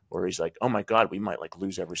 where he's like, oh my God, we might like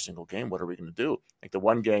lose every single game. What are we going to do? Like, the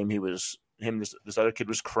one game this other kid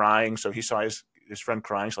was crying. So he saw his friend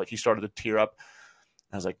crying. So like, he started to tear up.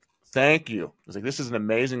 I was like, thank you. I was like, this is an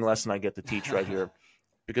amazing lesson I get to teach right here,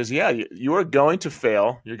 because you are going to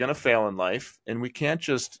fail. You're going to fail in life, and we can't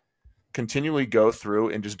just continually go through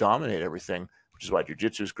and just dominate everything, which is why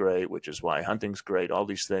jiu-jitsu is great, which is why hunting's great, all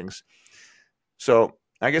these things. So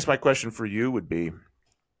I guess my question for you would be,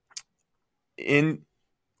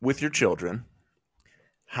 with your children,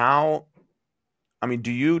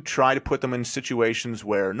 do you try to put them in situations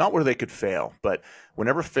not where they could fail, but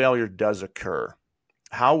whenever failure does occur,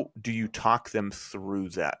 how do you talk them through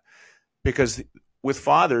that? Because with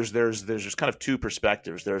fathers, there's just kind of two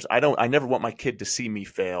perspectives. I never want my kid to see me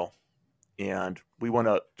fail, and we want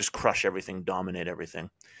to just crush everything, dominate everything,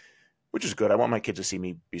 which is good. I want my kids to see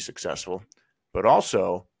me be successful, but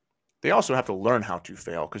also they also have to learn how to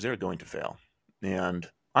fail, because they're going to fail, and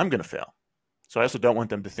I'm going to fail. So I also don't want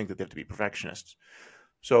them to think that they have to be perfectionists.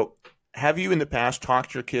 So have you in the past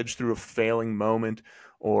talked your kids through a failing moment,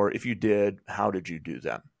 or if you did, how did you do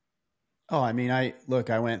that? Oh, I mean, I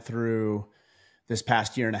went through this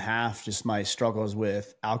past year and a half, just my struggles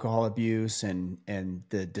with alcohol abuse and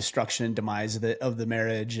the destruction and demise of the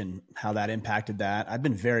marriage and how that impacted that. I've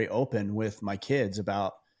been very open with my kids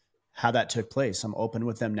about how that took place. I'm open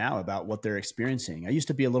with them now about what they're experiencing. I used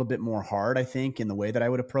to be a little bit more hard, I think, in the way that I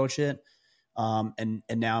would approach it. And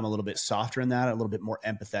now I'm a little bit softer in that, a little bit more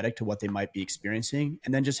empathetic to what they might be experiencing,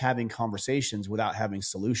 and then just having conversations without having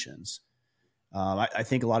solutions. I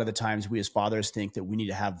think a lot of the times we as fathers think that we need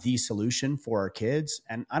to have the solution for our kids,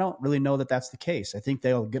 and I don't really know that that's the case. I think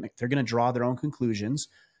they're going to draw their own conclusions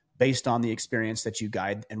based on the experience that you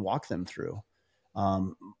guide and walk them through.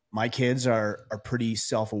 My kids are pretty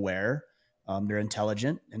self-aware. They're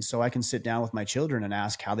intelligent, and so I can sit down with my children and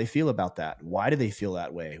ask how they feel about that. Why do they feel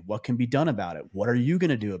that way? What can be done about it? What are you going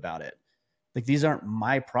to do about it? Like, these aren't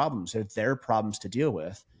my problems; they're their problems to deal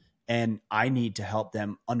with. And I need to help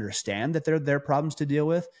them understand that they're their problems to deal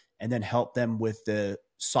with, and then help them with the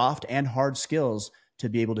soft and hard skills to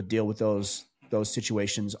be able to deal with those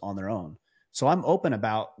situations on their own. So I'm open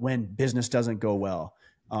about when business doesn't go well.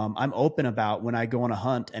 I'm open about when I go on a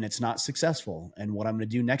hunt and it's not successful, and what I'm going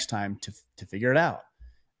to do next time to figure it out.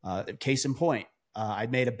 Case in point, I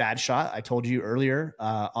made a bad shot. I told you earlier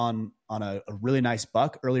on a really nice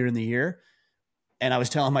buck earlier in the year. And I was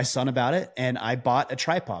telling my son about it, and I bought a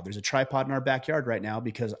tripod. There's a tripod in our backyard right now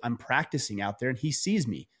because I'm practicing out there, and he sees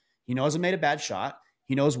me. He knows I made a bad shot.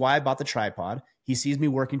 He knows why I bought the tripod. He sees me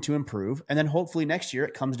working to improve. And then hopefully next year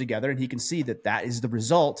it comes together and he can see that that is the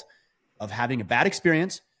result of having a bad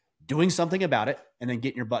experience, doing something about it, and then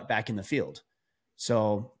getting your butt back in the field.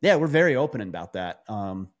 So yeah, we're very open about that.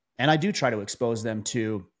 And I do try to expose them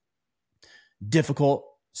to difficult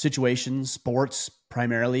situations, sports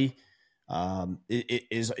primarily. It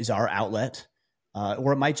is our outlet,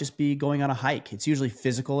 or it might just be going on a hike. It's usually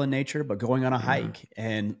physical in nature, but going on a hike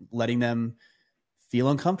and letting them feel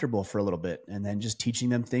uncomfortable for a little bit, and then just teaching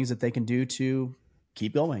them things that they can do to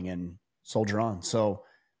keep going and soldier on. So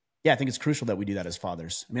yeah, I think it's crucial that we do that as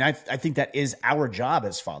fathers. I mean, I think that is our job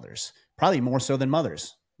as fathers, probably more so than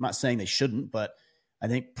mothers. I'm not saying they shouldn't, but I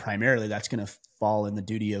think primarily that's going to fall in the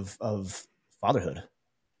duty of fatherhood.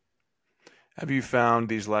 Have you found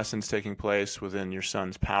these lessons taking place within your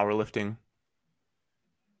son's powerlifting?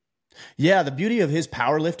 Yeah, the beauty of his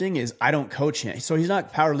powerlifting is I don't coach him. So he's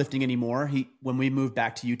not powerlifting anymore. When we moved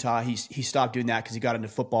back to Utah, he stopped doing that because he got into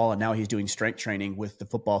football, and now he's doing strength training with the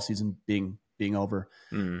football season being over.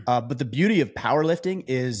 But the beauty of powerlifting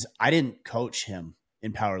is I didn't coach him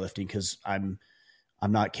in powerlifting because I'm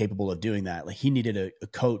not capable of doing that. Like, he needed a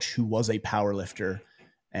coach who was a powerlifter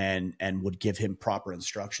and would give him proper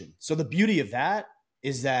instruction. So the beauty of that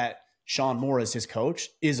is that Sean Moore, as his coach,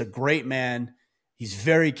 is a great man. He's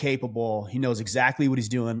very capable. He knows exactly what he's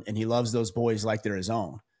doing, and he loves those boys like they're his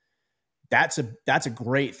own. That's a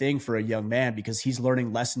great thing for a young man because he's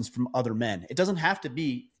learning lessons from other men. It doesn't have to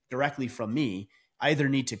be directly from me. I either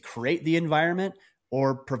need to create the environment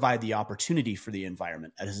or provide the opportunity for the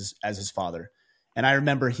environment as his father. And I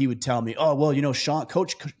remember he would tell me, "Oh, well, Sean,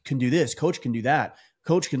 coach can do this, coach can do that.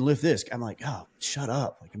 Coach can lift this." I'm like, "Oh, shut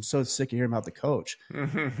up." Like, I'm so sick of hearing about the coach.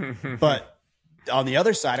 But on the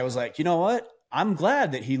other side, I was like, you know what? I'm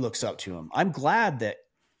glad that he looks up to him. I'm glad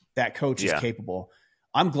that coach is capable.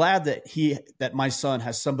 I'm glad that my son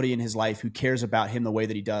has somebody in his life who cares about him the way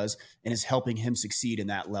that he does and is helping him succeed in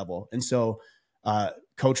that level. And so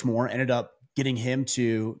Coach Moore ended up getting him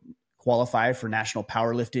to qualify for national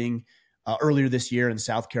powerlifting earlier this year in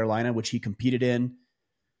South Carolina, which he competed in.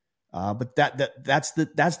 But that's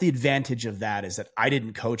the advantage of that, is that I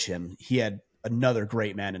didn't coach him. He had another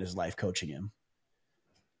great man in his life coaching him.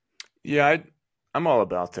 Yeah, I'm all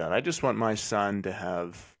about that. I just want my son to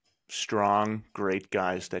have strong, great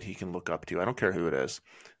guys that he can look up to. I don't care who it is,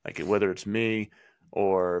 like whether it's me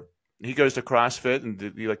or he goes to CrossFit, and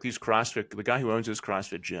the guy who owns this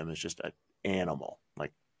CrossFit gym is just an animal,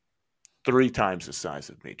 like 3 times the size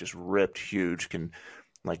of me, just ripped, huge, can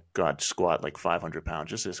squat like 500 pounds.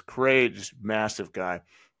 Just this great, just massive guy.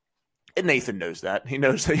 And Nathan knows that. He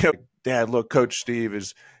knows that, Dad, look, Coach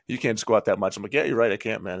Steve you can't squat that much. I'm like, yeah, you're right. I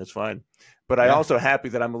can't, man. It's fine. But I'm also happy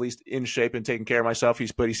that I'm at least in shape and taking care of myself.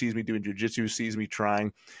 He sees me doing jiu-jitsu, sees me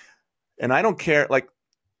trying. And I don't care. Like,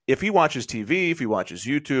 if he watches TV, if he watches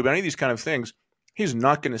YouTube, any of these kind of things, he's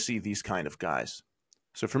not going to see these kind of guys.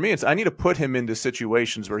 So for me, I need to put him into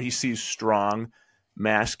situations where he sees strong,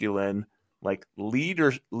 masculine, like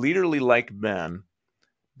leaderly like men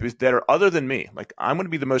that are other than me. Like, I'm going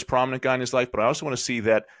to be the most prominent guy in his life, but I also want to see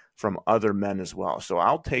that from other men as well. So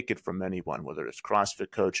I'll take it from anyone, whether it's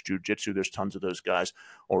CrossFit coach, jiu-jitsu, there's tons of those guys,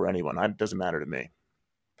 or anyone. It doesn't matter to me.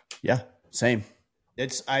 Yeah, same.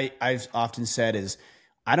 I've often said is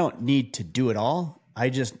I don't need to do it all. I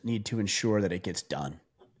just need to ensure that it gets done.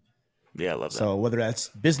 Yeah, I love that. So whether that's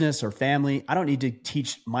business or family, I don't need to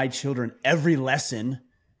teach my children every lesson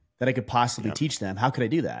that I could possibly teach them. How could I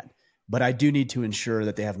do that? But I do need to ensure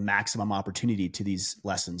that they have maximum opportunity to these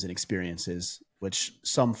lessons and experiences which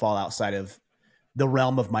some fall outside of the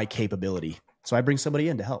realm of my capability. So I bring somebody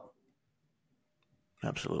in to help.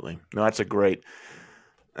 Absolutely. No, that's a great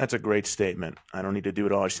statement. I don't need to do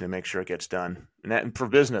it all. I just need to make sure it gets done. And for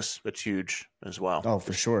business, that's huge as well. Oh,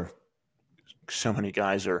 for sure. So many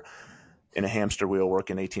guys are in a hamster wheel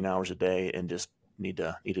working 18 hours a day and just need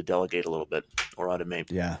to delegate a little bit or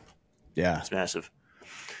automate. Yeah. Yeah. It's massive.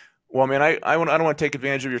 Well, man, I don't want to take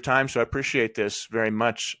advantage of your time, so I appreciate this very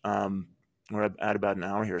much. We're at about an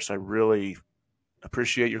hour here, so I really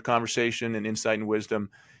appreciate your conversation and insight and wisdom,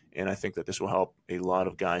 and I think that this will help a lot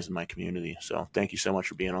of guys in my community. So thank you so much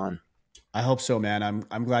for being on. I hope so, man.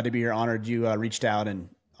 I'm glad to be here. Honored you reached out, and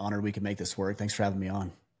honored we could make this work. Thanks for having me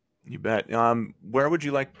on. You bet. Where would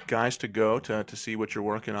you like guys to go to see what you're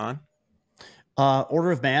working on?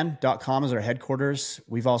 Orderofman.com is our headquarters.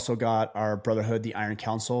 We've also got our brotherhood, the Iron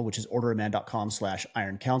Council, which is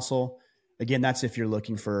orderofman.com/Iron Council. Again, that's if you're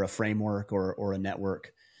looking for a framework or a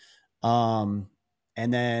network. And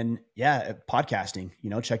then, podcasting,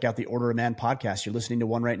 check out the Order of Man podcast. You're listening to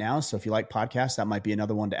one right now. So if you like podcasts, that might be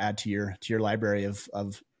another one to add to your library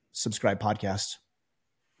of subscribed podcasts.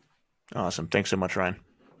 Awesome. Thanks so much, Ryan.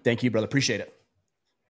 Thank you, brother. Appreciate it.